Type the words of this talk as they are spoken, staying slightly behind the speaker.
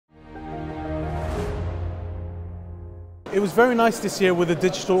It was very nice this year with the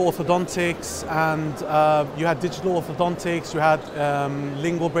digital orthodontics, and you had digital orthodontics, you had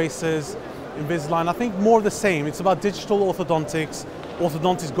lingual braces, Invisalign. I think more of the same. It's about digital orthodontics,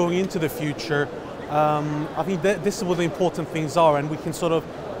 orthodontics going into the future. I think this is what the important things are, and we can sort of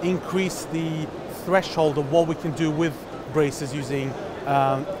increase the threshold of what we can do with braces using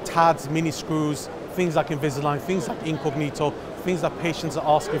TADs, mini screws, things like Invisalign, things like Incognito, things that patients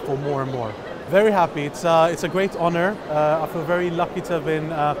are asking for more and more. Very happy. It's a great honor. I feel very lucky to have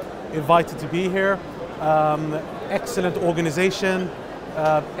been invited to be here. Excellent organization,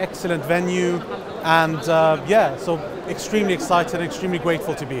 excellent venue, and yeah, so extremely excited, extremely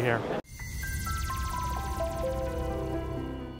grateful to be here.